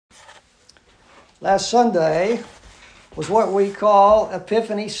Last Sunday was what we call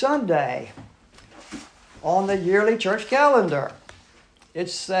Epiphany Sunday on the yearly church calendar.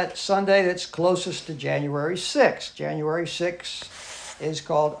 It's that Sunday that's closest to January 6th. January 6th is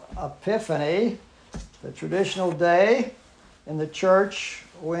called Epiphany, the traditional day in the church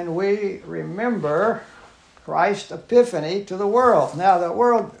when we remember Christ's epiphany to the world. Now, the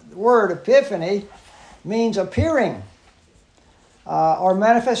word epiphany means appearing or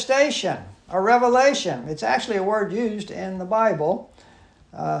manifestation or revelation. It's actually a word used in the Bible.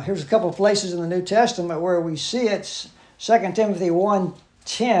 Here's a couple of places in the New Testament where we see it. 2 Timothy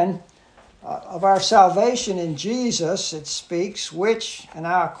 1:10, of our salvation in Jesus, it speaks, which, and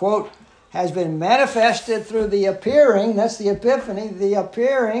I quote, has been manifested through the appearing, that's the epiphany, the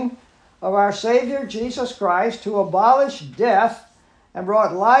appearing of our Savior Jesus Christ, who abolished death and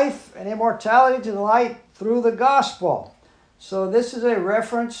brought life and immortality to the light through the gospel. So this is a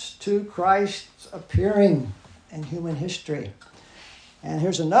reference to Christ's appearing in human history. And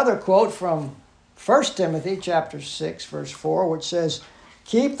here's another quote from 1 Timothy chapter 6, verse 4, which says,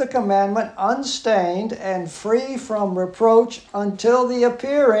 "Keep the commandment unstained and free from reproach until the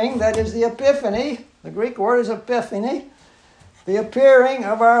appearing," that is the epiphany, the Greek word is epiphany, the appearing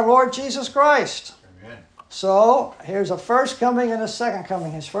of our Lord Jesus Christ. Amen. So here's a first coming and a second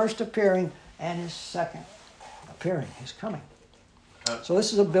coming, his first appearing and his second appearing, his coming. So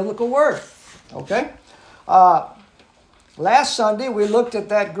this is a biblical word, okay? Last Sunday, we looked at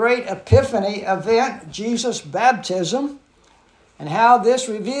that great epiphany event, Jesus' baptism, and how this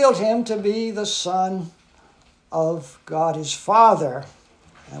revealed him to be the Son of God his Father.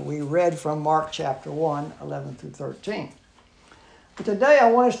 And we read from Mark chapter 1, 11 through 13. But today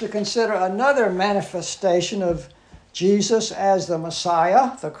I want us to consider another manifestation of Jesus as the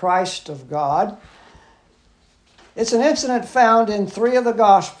Messiah, the Christ of God. It's an incident found in 3 of the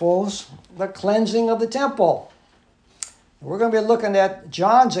Gospels, the cleansing of the temple. We're going to be looking at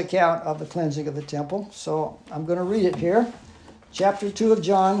John's account of the cleansing of the temple, so I'm going to read it here. Chapter 2 of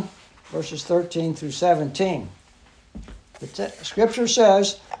John, verses 13 through 17. The scripture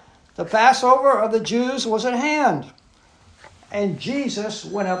says, "The Passover of the Jews was at hand, and Jesus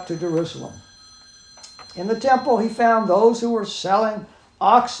went up to Jerusalem. In the temple he found those who were selling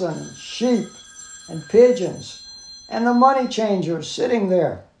oxen, sheep, and pigeons, and the money changers sitting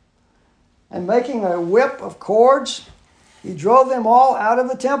there. And making a whip of cords, he drove them all out of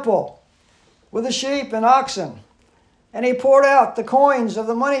the temple with the sheep and oxen. And he poured out the coins of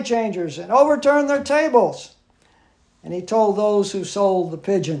the money changers and overturned their tables. And he told those who sold the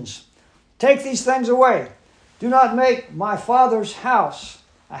pigeons, 'Take these things away. Do not make my Father's house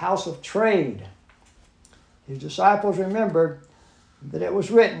a house of trade.' His disciples remembered that it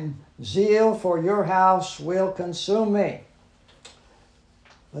was written, 'Zeal for your house will consume me.'"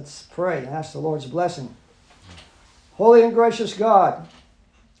 Let's pray and ask the Lord's blessing. Holy and gracious God,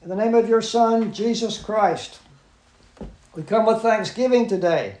 in the name of your Son, Jesus Christ, we come with thanksgiving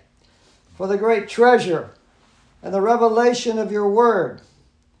today for the great treasure and the revelation of your word,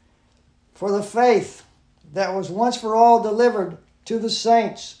 for the faith that was once for all delivered to the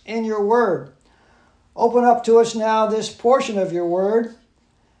saints in your word. Open up to us now this portion of your word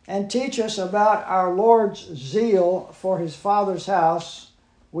and teach us about our Lord's zeal for his Father's house,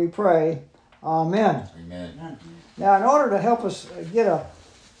 we pray. Amen. Amen. Now, in order to help us get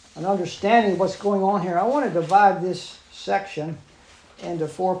an understanding of what's going on here, I want to divide this section into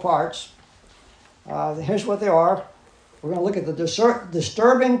 4 parts. Here's what they are. We're going to look at the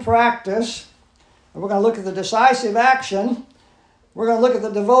disturbing practice. And we're going to look at the decisive action. We're going to look at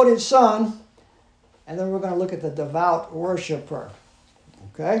the devoted son. And then we're going to look at the devout worshiper.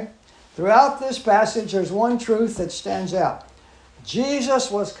 Okay? Throughout this passage, there's one truth that stands out.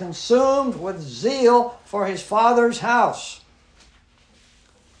 Jesus was consumed with zeal for his Father's house.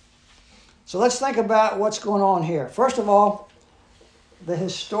 So let's think about what's going on here. First of all, the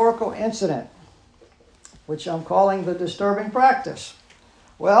historical incident, which I'm calling the disturbing practice.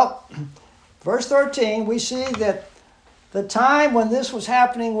 Well, verse 13, we see that the time when this was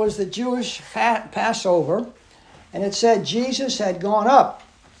happening was the Jewish Passover, and it said Jesus had gone up.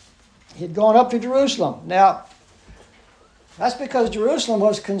 He'd gone up to Jerusalem. Now, that's because Jerusalem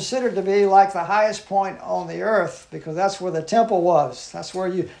was considered to be like the highest point on the earth, because that's where the temple was. That's where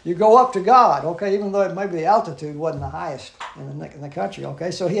you go up to God, okay, even though maybe the altitude wasn't the highest in the country,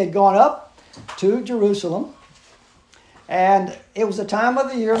 okay. So he had gone up to Jerusalem, and it was the time of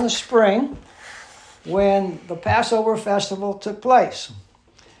the year in the spring when the Passover festival took place.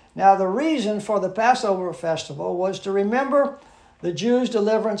 Now, the reason for the Passover festival was to remember the Jews'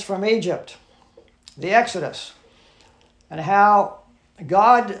 deliverance from Egypt, the Exodus, and how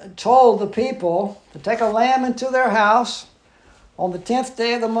God told the people to take a lamb into their house. On the 10th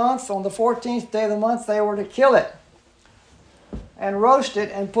day of the month, on the 14th day of the month, they were to kill it and roast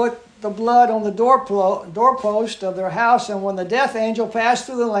it and put the blood on the doorpost of their house. And when the death angel passed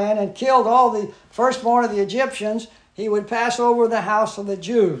through the land and killed all the firstborn of the Egyptians, he would pass over the house of the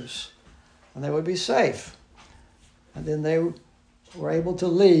Jews, and they would be safe. And then they were able to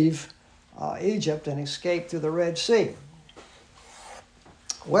leave Egypt and escape through the Red Sea.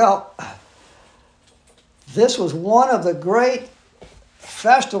 Well, this was one of the great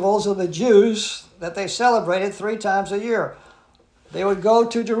festivals of the Jews that they celebrated 3 times a year. They would go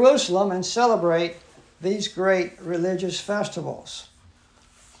to Jerusalem and celebrate these great religious festivals.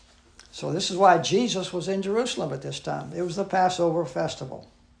 So this is why Jesus was in Jerusalem at this time. It was the Passover festival.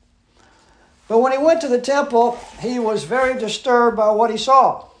 But when he went to the temple, he was very disturbed by what he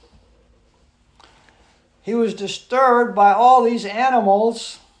saw. He was disturbed by all these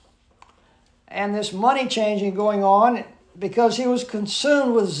animals and this money changing going on because he was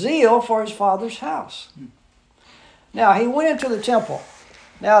consumed with zeal for his Father's house. Now, he went into the temple.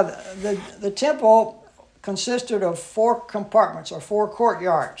 Now, the temple consisted of 4 compartments or 4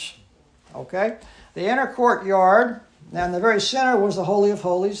 courtyards. Okay? The inner courtyard, now in the very center was the Holy of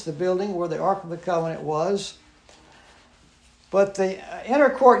Holies, the building where the Ark of the Covenant was. But the inner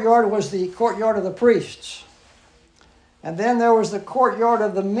courtyard was the courtyard of the priests. And then there was the courtyard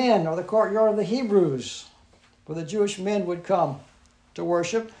of the men, or the courtyard of the Hebrews, where the Jewish men would come to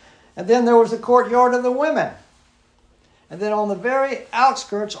worship. And then there was the courtyard of the women. And then on the very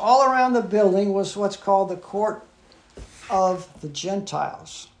outskirts, all around the building, was what's called the court of the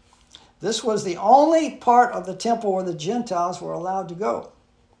Gentiles. This was the only part of the temple where the Gentiles were allowed to go.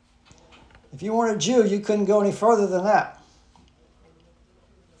 If you weren't a Jew, you couldn't go any further than that.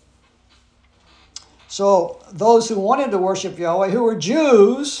 So those who wanted to worship Yahweh, who were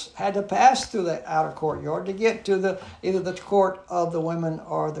Jews, had to pass through the outer courtyard to get to either the court of the women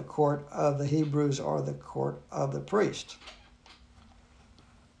or the court of the Hebrews or the court of the priest.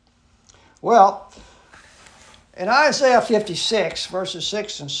 Well, in Isaiah 56, verses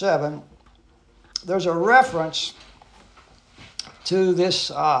 6 and 7, there's a reference to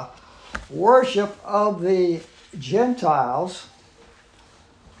this worship of the Gentiles.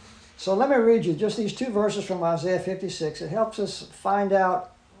 So let me read you just these 2 verses from Isaiah 56. It helps us find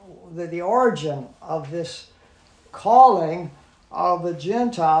out the origin of this calling of the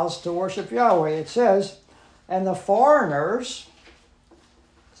Gentiles to worship Yahweh. It says, "And the foreigners,"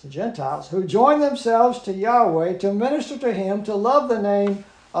 it's the Gentiles, "who join themselves to Yahweh to minister to him, to love the name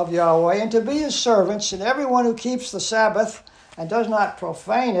of Yahweh, and to be his servants, and everyone who keeps the Sabbath and does not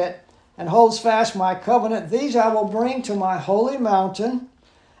profane it, and holds fast my covenant, these I will bring to my holy mountain,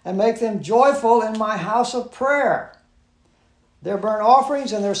 and make them joyful in my house of prayer. Their burnt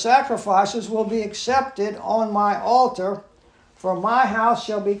offerings and their sacrifices will be accepted on my altar, for my house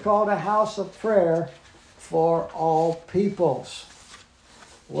shall be called a house of prayer for all peoples."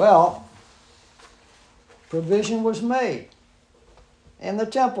 Well, provision was made in the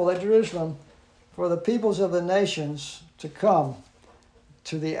temple at Jerusalem for the peoples of the nations to come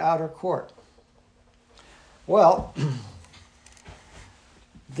to the outer court. Well,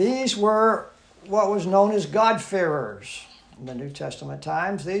 these were what was known as God-fearers in the New Testament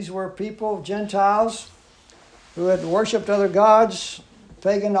times. These were people, Gentiles, who had worshipped other gods,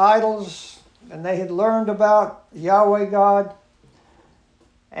 pagan idols, and they had learned about Yahweh God,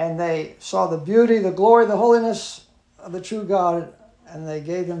 and they saw the beauty, the glory, the holiness of the true God, and they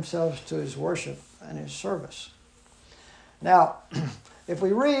gave themselves to his worship and his service. Now, if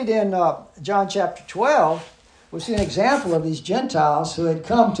we read in John chapter 12, we see an example of these Gentiles who had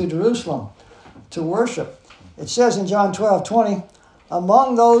come to Jerusalem to worship. It says in John 12:20,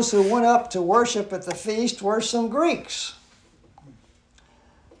 "Among those who went up to worship at the feast were some Greeks.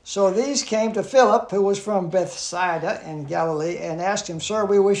 So these came to Philip, who was from Bethsaida in Galilee, and asked him, 'Sir,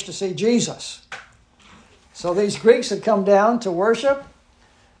 we wish to see Jesus.'" So these Greeks had come down to worship.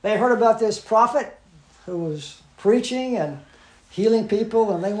 They heard about this prophet who was preaching and healing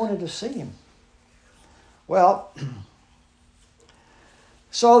people, and they wanted to see him. Well,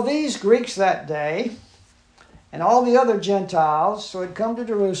 so these Greeks that day, and all the other Gentiles who had come to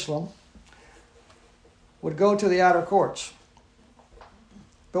Jerusalem, would go to the outer courts.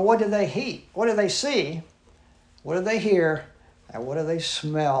 But what did they see? What did they hear? And what did they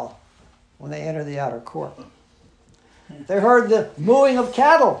smell when they entered the outer court? They heard the mooing of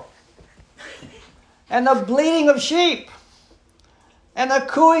cattle, and the bleating of sheep, and the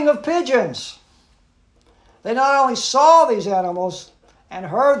cooing of pigeons. They not only saw these animals and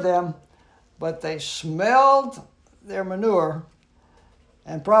heard them, but they smelled their manure,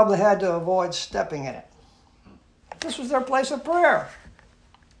 and probably had to avoid stepping in it. This was their place of prayer.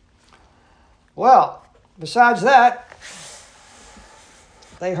 Well, besides that,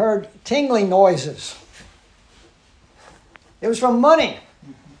 they heard tingling noises. It was from money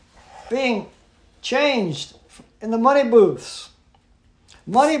being changed in the money booths.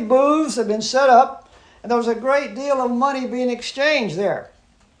 Money booths had been set up, and there was a great deal of money being exchanged there.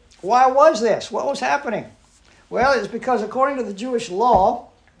 Why was this? What was happening? Well, it's because according to the Jewish law,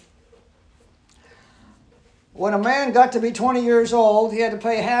 when a man got to be 20 years old, he had to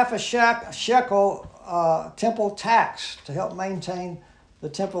pay half a shekel temple tax to help maintain the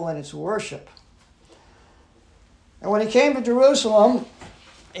temple and its worship. And when he came to Jerusalem,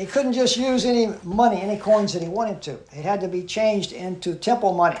 he couldn't just use any money, any coins that he wanted to. It had to be changed into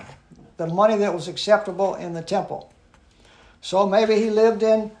temple money, the money that was acceptable in the temple. So maybe he lived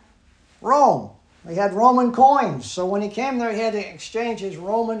in Rome. He had Roman coins. So when he came there, he had to exchange his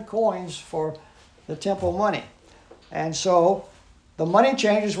Roman coins for the temple money. And so the money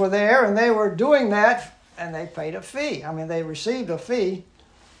changers were there, and they were doing that, and they paid a fee. I mean, they received a fee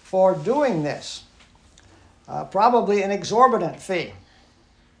for doing this. Probably an exorbitant fee.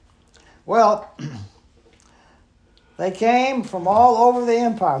 Well, they came from all over the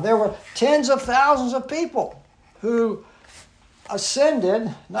empire. There were tens of thousands of people who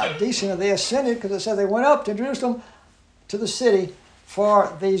ascended, not decent, they ascended because it said they went up to Jerusalem, to the city,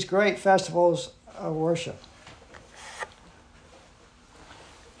 for these great festivals of worship.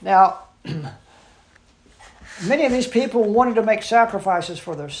 Now, many of these people wanted to make sacrifices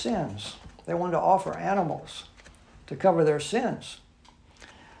for their sins. They wanted to offer animals to cover their sins.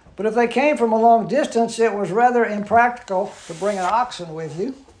 But if they came from a long distance, it was rather impractical to bring an oxen with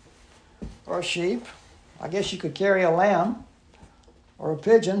you, or a sheep. I guess you could carry a lamb or a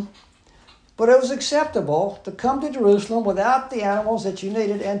pigeon. But it was acceptable to come to Jerusalem without the animals that you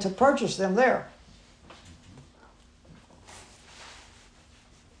needed and to purchase them there.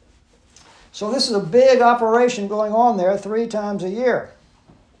 So this is a big operation going on there 3 times a year.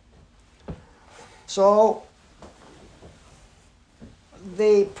 So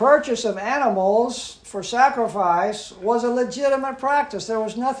the purchase of animals for sacrifice was a legitimate practice. There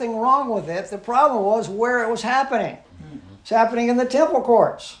was nothing wrong with it. The problem was where it was happening. It's happening in the temple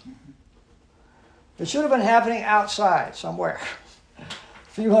courts. It should have been happening outside somewhere, a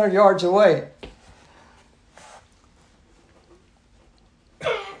few hundred yards away.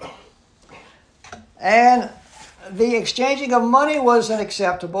 And the exchanging of money was an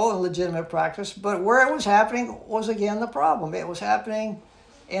acceptable and legitimate practice, but where it was happening was again the problem. It was happening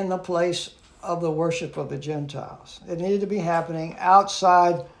in the place of the worship of the Gentiles. It needed to be happening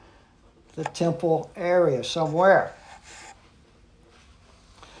outside the temple area somewhere.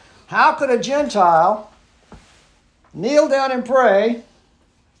 How could a Gentile kneel down and pray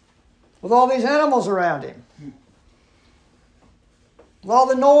with all these animals around him? With all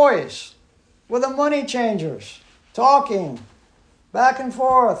the noise, with the money changers talking back and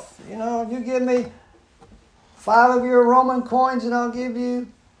forth. You know, you give me 5 of your Roman coins and I'll give you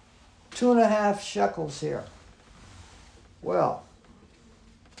 2.5 shekels here. Well,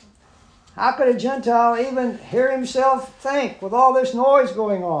 how could a Gentile even hear himself think with all this noise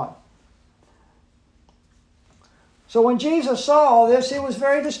going on? So when Jesus saw all this, he was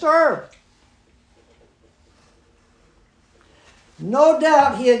very disturbed. No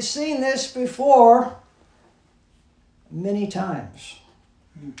doubt he had seen this before many times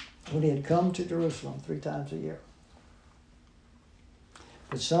when he had come to Jerusalem 3 times a year.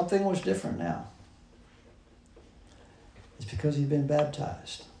 But something was different now. It's because he'd been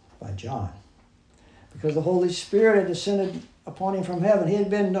baptized by John. Because the Holy Spirit had descended upon him from heaven. He had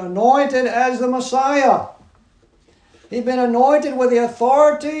been anointed as the Messiah. He'd been anointed with the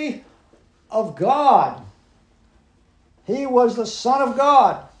authority of God. He was the Son of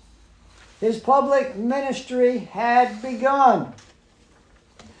God. His public ministry had begun.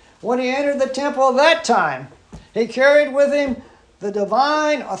 When he entered the temple that time, he carried with him the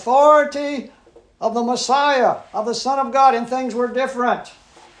divine authority of the Messiah, of the Son of God, and things were different.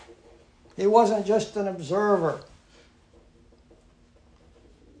 He wasn't just an observer.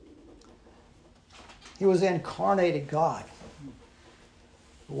 He was the incarnated God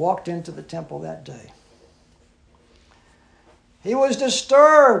who walked into the temple that day. He was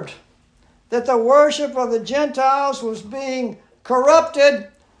disturbed that the worship of the Gentiles was being corrupted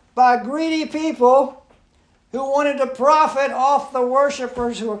by greedy people who wanted to profit off the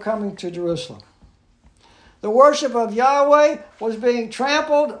worshipers who were coming to Jerusalem. The worship of Yahweh was being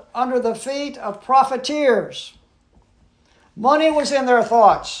trampled under the feet of profiteers. Money was in their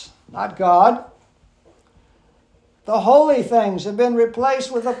thoughts, not God. The holy things have been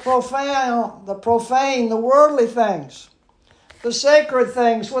replaced with the profane, the worldly things. The sacred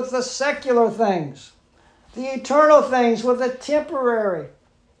things with the secular things. The eternal things with the temporary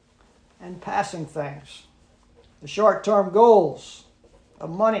and passing things. The short-term goals of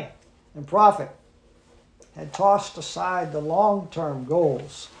money and profit had tossed aside the long-term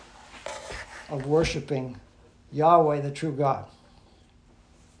goals of worshiping Yahweh, the true God.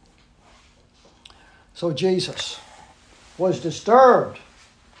 So Jesus was disturbed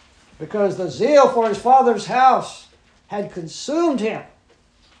because the zeal for his Father's house had consumed him.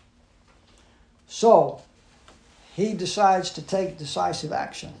 So he decides to take decisive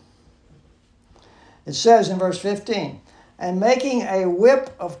action. It says in verse 15, "And making a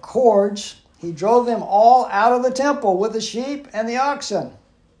whip of cords, he drove them all out of the temple with the sheep and the oxen.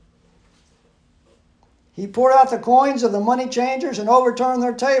 He poured out the coins of the money changers and overturned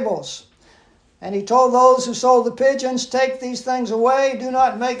their tables. And he told those who sold the pigeons, 'Take these things away. Do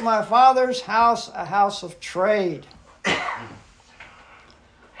not make my Father's house a house of trade.'"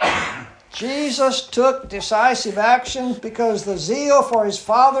 Jesus took decisive action because the zeal for his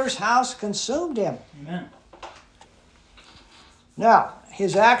Father's house consumed him. Amen. Now,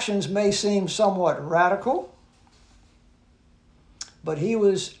 his actions may seem somewhat radical, but he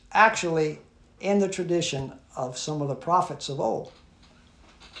was actually in the tradition of some of the prophets of old.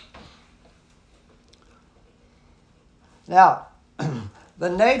 Now, the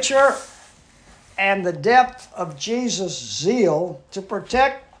nature and the depth of Jesus' zeal to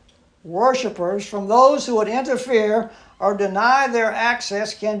protect worshipers from those who would interfere or deny their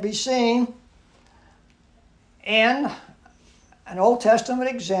access can be seen in an Old Testament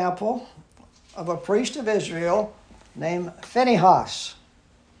example of a priest of Israel named Phinehas.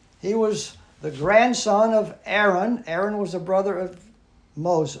 He was the grandson of Aaron. Aaron was the brother of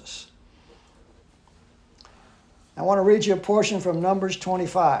Moses. I want to read you a portion from Numbers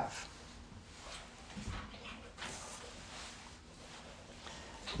 25.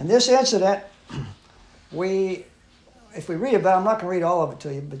 In this incident, if we read about it, I'm not going to read all of it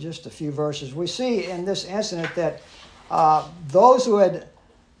to you, but just a few verses. We see in this incident that those who had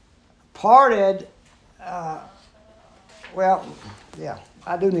parted, I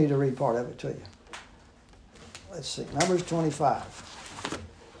do need to read part of it to you. Let's see, Numbers 25.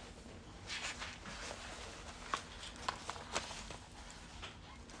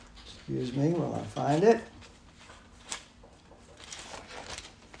 Excuse me while I find it.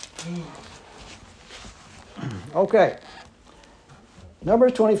 Okay.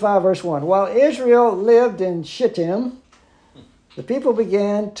 Numbers 25, verse 1. "While Israel lived in Shittim, the people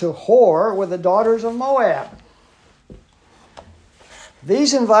began to whore with the daughters of Moab.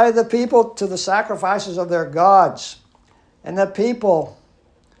 These invited the people to the sacrifices of their gods, and the people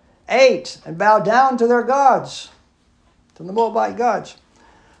ate and bowed down to their gods, to the Moabite gods.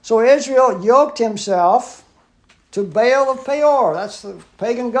 So Israel yoked himself to Baal of Peor," that's the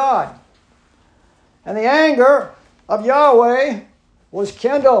pagan god. "And the anger of Yahweh was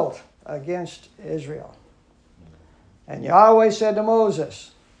kindled against Israel. And Yahweh said to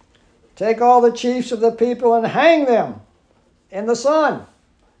Moses, 'Take all the chiefs of the people and hang them in the sun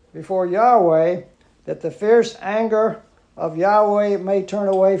before Yahweh, that the fierce anger of Yahweh may turn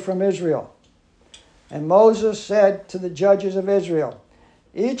away from Israel.' And Moses said to the judges of Israel,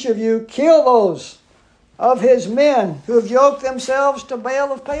 'Each of you kill those of his men who have yoked themselves to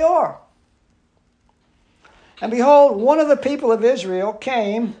Baal of Peor.' And behold, one of the people of Israel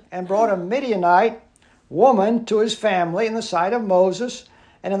came and brought a Midianite woman to his family in the sight of Moses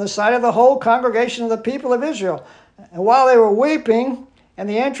and in the sight of the whole congregation of the people of Israel. And while they were weeping in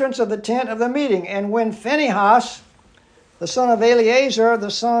the entrance of the tent of the meeting, and when Phinehas, the son of Eleazar, the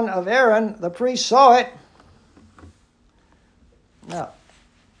son of Aaron, the priest, saw it." Now,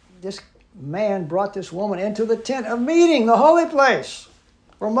 this man brought this woman into the tent of meeting, the holy place,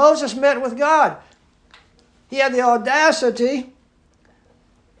 where Moses met with God. He had the audacity,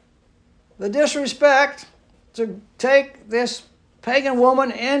 the disrespect, to take this pagan woman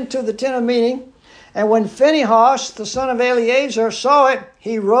into the tent of meeting. And when Phinehas, the son of Eleazar, saw it,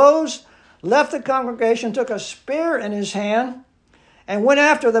 he rose, left the congregation, took a spear in his hand, and went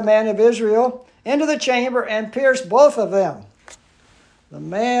after the man of Israel into the chamber and pierced both of them, the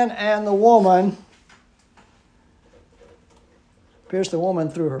man and the woman. Pierced the woman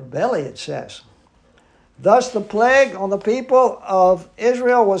through her belly, it says. Thus the plague on the people of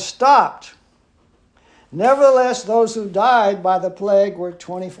Israel was stopped. Nevertheless, those who died by the plague were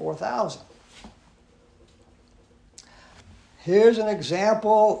 24,000. Here's an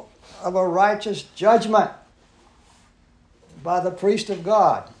example of a righteous judgment by the priest of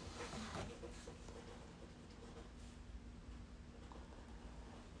God.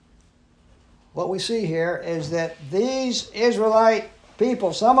 what we see here is that these Israelite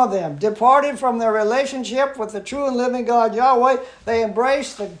people, some of them, departed from their relationship with the true and living God Yahweh. They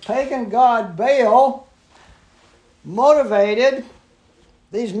embraced the pagan god Baal, motivated,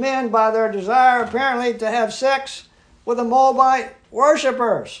 these men, by their desire apparently to have sex with the Moabite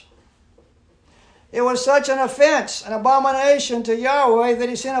worshippers. It was such an offense, an abomination to Yahweh, that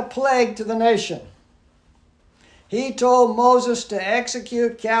he sent a plague to the nation. He told Moses to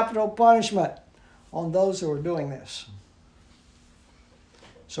execute capital punishment on those who were doing this.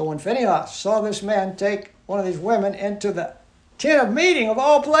 So when Phinehas saw this man take one of these women into the tent of meeting of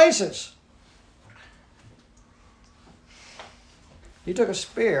all places, he took a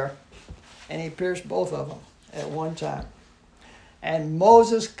spear and he pierced both of them at one time. And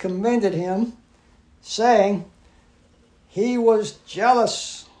Moses commended him, saying, he was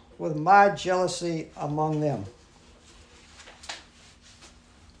jealous with my jealousy among them.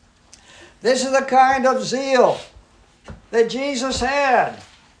 This is the kind of zeal that Jesus had.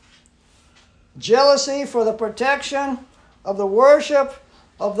 Jealousy for the protection of the worship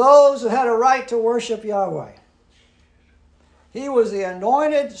of those who had a right to worship Yahweh. He was the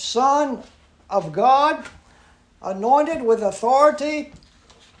anointed Son of God, anointed with authority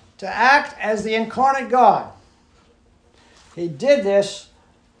to act as the incarnate God. He did this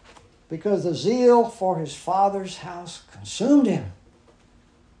because the zeal for his Father's house consumed him.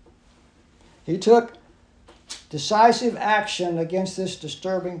 He took decisive action against this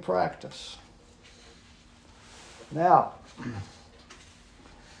disturbing practice. Now,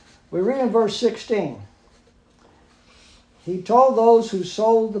 we read in verse 16, he told those who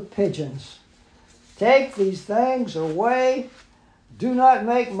sold the pigeons, take these things away. Do not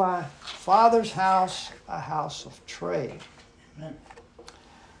make my Father's house a house of trade. Amen.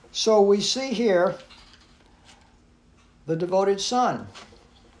 So we see here the devoted son.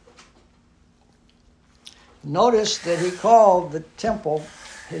 Notice that he called the temple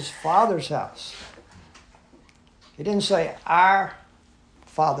his Father's house. He didn't say our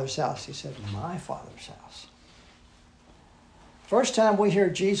Father's house. He said my Father's house. First time we hear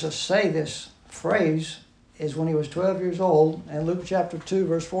Jesus say this phrase is when he was 12 years old, in Luke chapter 2,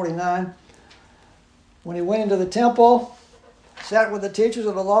 verse 49. When he went into the temple, sat with the teachers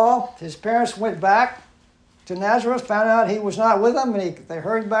of the law, his parents went back to Nazareth, found out he was not with them, and they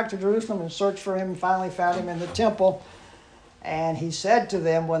hurried back to Jerusalem and searched for him, and finally found him in the temple. And he said to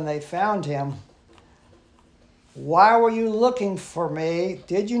them when they found him, why were you looking for me?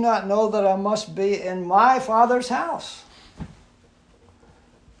 Did you not know that I must be in my Father's house?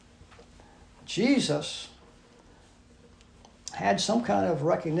 Jesus had some kind of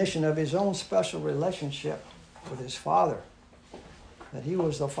recognition of his own special relationship with his Father, that he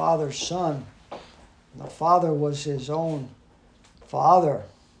was the Father's son. The Father was his own Father.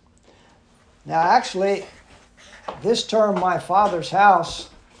 Now, actually, this term, my Father's house,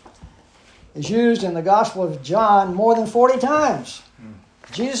 is used in the Gospel of John more than 40 times.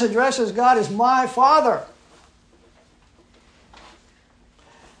 Jesus addresses God as my Father.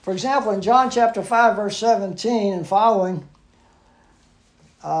 For example, in John chapter 5, verse 17 and following,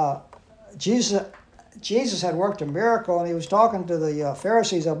 Jesus had worked a miracle, and he was talking to the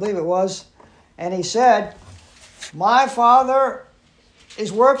Pharisees, I believe it was, and he said, my Father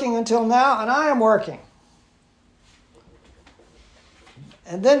is working until now, and I am working.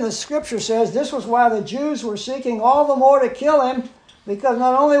 And then the scripture says this was why the Jews were seeking all the more to kill him, because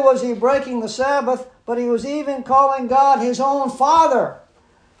not only was he breaking the Sabbath, but he was even calling God his own Father,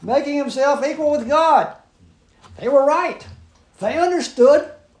 making himself equal with God. They were right. They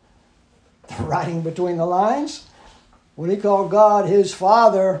understood the writing between the lines. When he called God his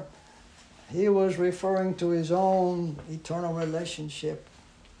Father, he was referring to his own eternal relationship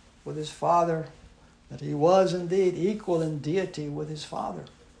with his Father, that he was indeed equal in deity with his Father.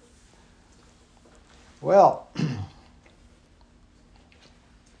 Well,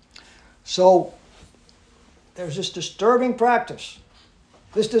 so there's this disturbing practice,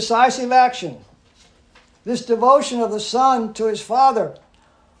 this decisive action, this devotion of the Son to his Father.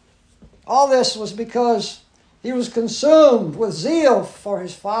 All this was because he was consumed with zeal for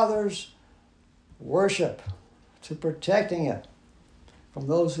his Father's worship, to protecting it from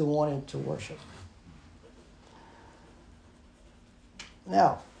those who wanted to worship.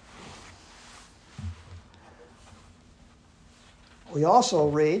 Now, we also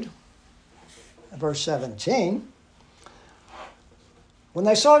read, verse 17, when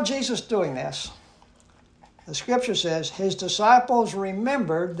they saw Jesus doing this, the scripture says, his disciples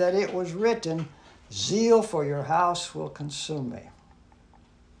remembered that it was written, zeal for your house will consume me.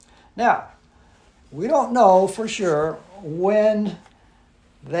 Now, we don't know for sure when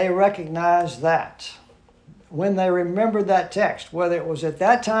they recognized that when they remembered that text, whether it was at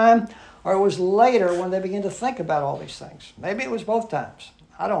that time or it was later when they began to think about all these things. Maybe it was both times.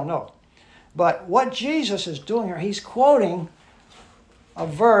 I don't know. But what Jesus is doing here, he's quoting a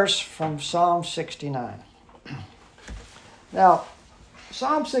verse from Psalm 69. Now,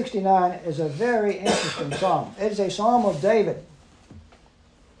 Psalm 69 is a very interesting psalm. It is a psalm of David.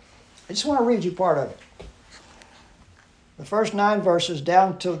 I just want to read you part of it. The first 9 verses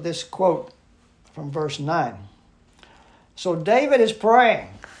down to this quote from verse 9. So David is praying.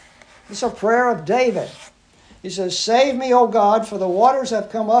 It's a prayer of David. He says, "Save me, O God, for the waters have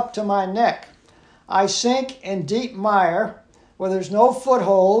come up to my neck. I sink in deep mire, where there's no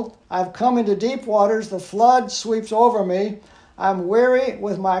foothold. I've come into deep waters. The flood sweeps over me. I'm weary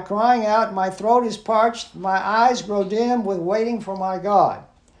with my crying out. My throat is parched. My eyes grow dim with waiting for my God.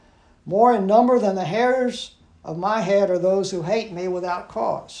 More in number than the hairs of my head are those who hate me without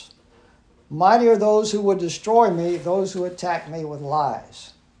cause. Mighty are those who would destroy me, those who attack me with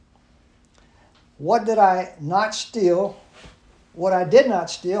lies. What did I not steal? What I did not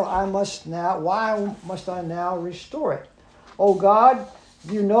steal, why must I now restore it? O God,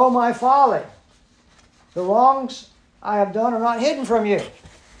 you know my folly. The wrongs I have done are not hidden from you."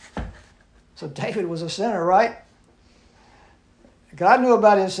 So David was a sinner, right? God knew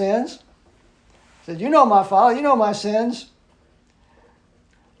about his sins. He said, "You know my folly, you know my sins.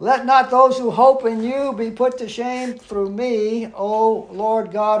 Let not those who hope in you be put to shame through me, O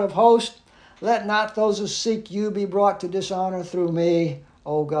Lord God of hosts. Let not those who seek you be brought to dishonor through me,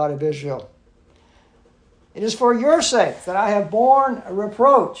 O God of Israel. It is for your sake that I have borne a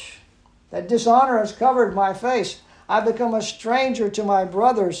reproach, that dishonor has covered my face. I've become a stranger to my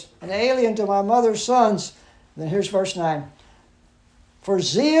brothers, an alien to my mother's sons." And then here's verse 9. "For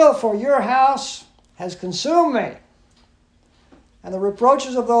zeal for your house has consumed me, and the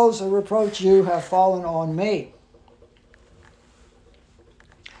reproaches of those who reproach you have fallen on me."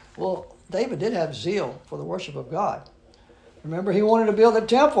 Well, David did have zeal for the worship of God. Remember, he wanted to build a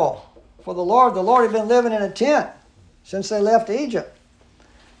temple for the Lord. The Lord had been living in a tent since they left Egypt.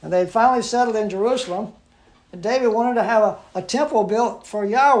 And they had finally settled in Jerusalem. And David wanted to have a temple built for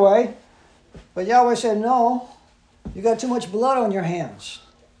Yahweh. But Yahweh said, "No, you got too much blood on your hands.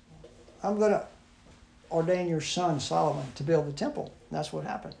 I'm going to ordain your son Solomon to build the temple." And that's what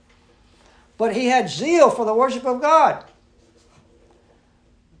happened. But he had zeal for the worship of God.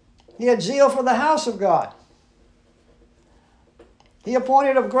 He had zeal for the house of God. He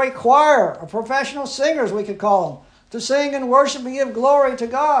appointed a great choir of professional singers, we could call them, to sing and worship and give glory to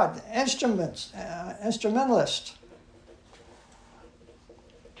God, instrumentalists.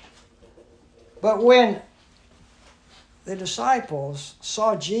 But when the disciples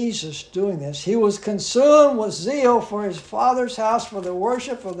saw Jesus doing this, he was consumed with zeal for his Father's house, for the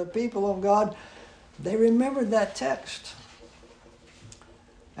worship of the people of God. They remembered that text.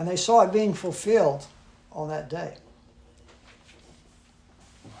 And they saw it being fulfilled on that day.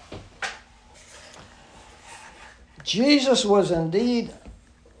 Jesus was indeed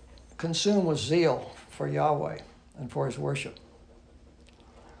consumed with zeal for Yahweh and for his worship.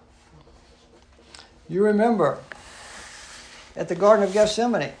 You remember at the Garden of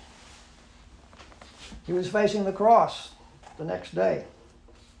Gethsemane, he was facing the cross the next day,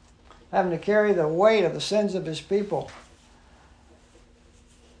 having to carry the weight of the sins of his people.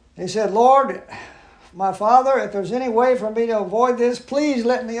 He said, "Lord, my Father, if there's any way for me to avoid this, please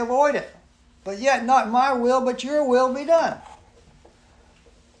let me avoid it. But yet not my will, but your will be done."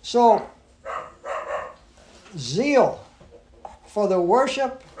 So, zeal for the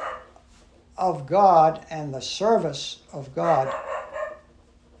worship of God and the service of God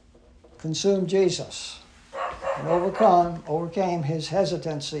consumed Jesus and overcame his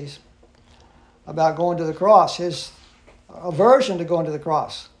hesitancies about going to the cross, his aversion to going to the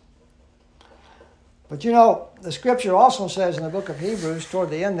cross. But you know, the scripture also says in the book of Hebrews,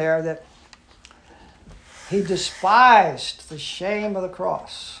 toward the end there, that he despised the shame of the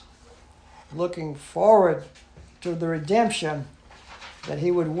cross, looking forward to the redemption that he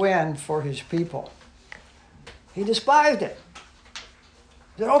would win for his people. He despised it.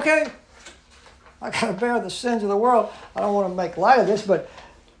 He said, "Okay, I got to bear the sins of the world." I don't want to make light of this, but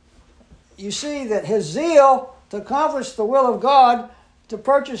you see that his zeal to accomplish the will of God, to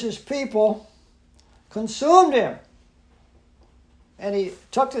purchase his people, consumed him. And he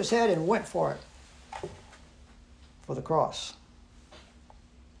tucked his head and went for it, for the cross.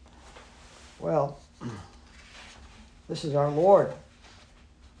 Well, this is our Lord.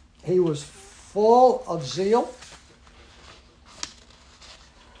 He was full of zeal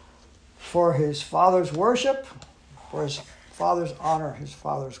for his Father's worship, for Father's honor, His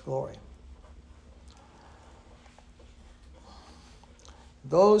Father's glory.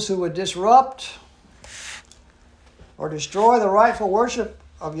 Those who would disrupt or destroy the rightful worship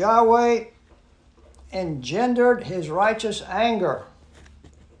of Yahweh engendered His righteous anger.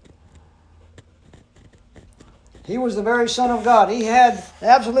 He was the very Son of God. He had the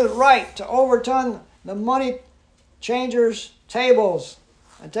absolute right to overturn the money changers' tables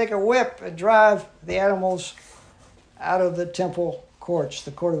and take a whip and drive the animals out of the temple courts, the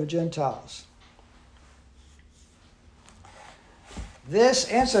court of the Gentiles. This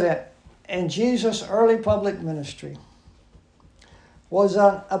incident in Jesus' early public ministry was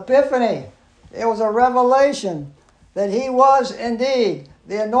an epiphany. It was a revelation that He was indeed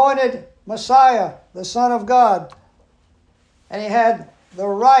the anointed Messiah, the Son of God, and He had the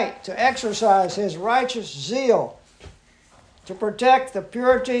right to exercise His righteous zeal to protect the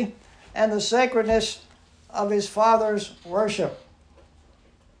purity and the sacredness of His Father's worship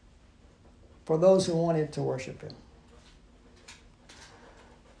for those who wanted to worship Him.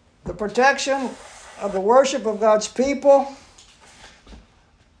 The protection of the worship of God's people,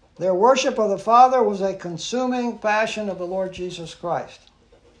 their worship of the Father, was a consuming passion of the Lord Jesus Christ.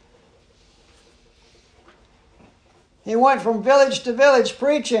 He went from village to village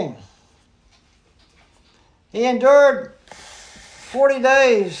preaching. He endured 40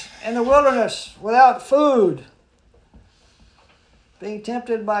 days in the wilderness without food, being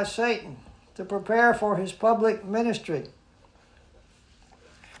tempted by Satan to prepare for His public ministry.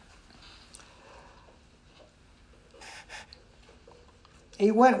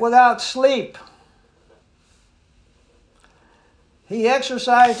 He went without sleep. He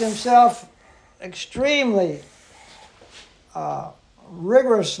exercised Himself extremely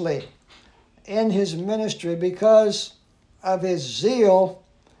rigorously in His ministry because of His zeal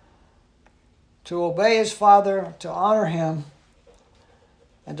to obey His Father, to honor Him,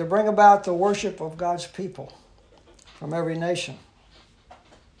 and to bring about the worship of God's people from every nation.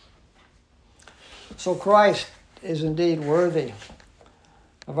 So Christ is indeed worthy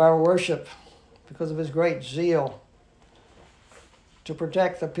of our worship because of His great zeal to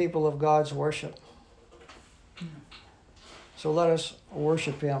protect the people of God's worship. So let us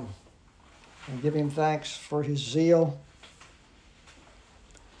worship Him and give Him thanks for His zeal.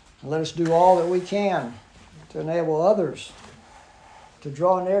 And let us do all that we can to enable others to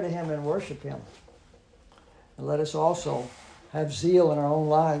draw near to Him and worship Him. And let us also have zeal in our own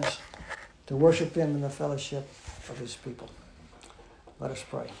lives to worship Him in the fellowship of His people. Let us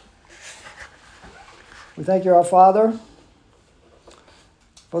pray. We thank You, our Father,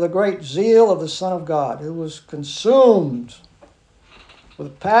 for the great zeal of the Son of God, who was consumed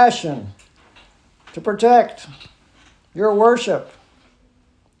with passion to protect Your worship.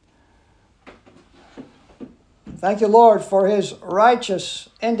 Thank You, Lord, for His righteous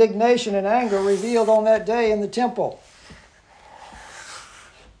indignation and anger revealed on that day in the temple.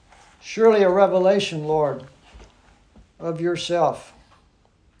 Surely a revelation, Lord, of Yourself.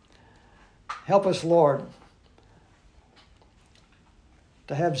 Help us, Lord,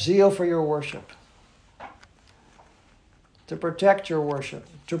 to have zeal for Your worship, to protect Your worship,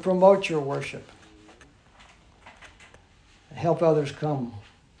 to promote Your worship, and help others come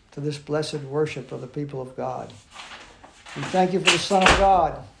to this blessed worship of the people of God. We thank You for the Son of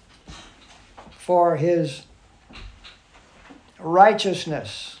God, for His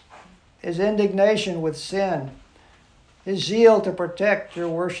righteousness, His indignation with sin, His zeal to protect Your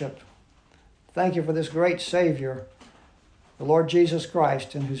worship. Thank You for this great Savior, the Lord Jesus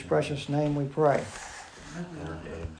Christ, in whose precious name we pray. Amen.